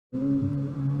Let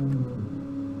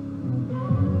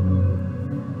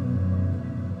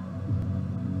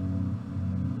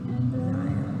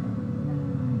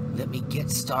me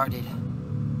get started.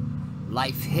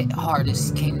 Life hit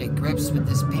hardest, came to grips with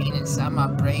this pain inside my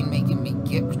brain, making me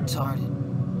get retarded.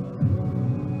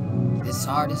 This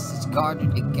artist is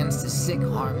guarded against the sick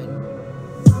harming.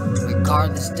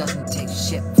 Regardless, doesn't take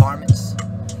shit varmints.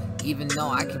 Even though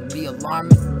I can be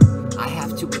alarming, I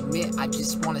have to admit I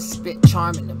just wanna spit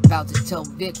charming. About to tell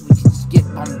Vic we can just get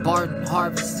bombarded and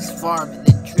harvest this farm and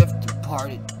then drift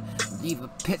departed. Leave a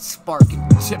pit spark and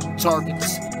tip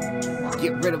targets.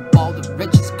 Get rid of all the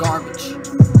richest garbage.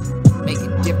 Make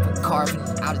a different carving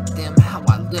out of them. How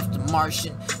I lift a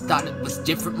Martian. Thought it was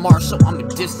different, Marshall. I'm a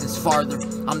distance farther.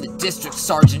 I'm the district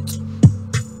sergeant.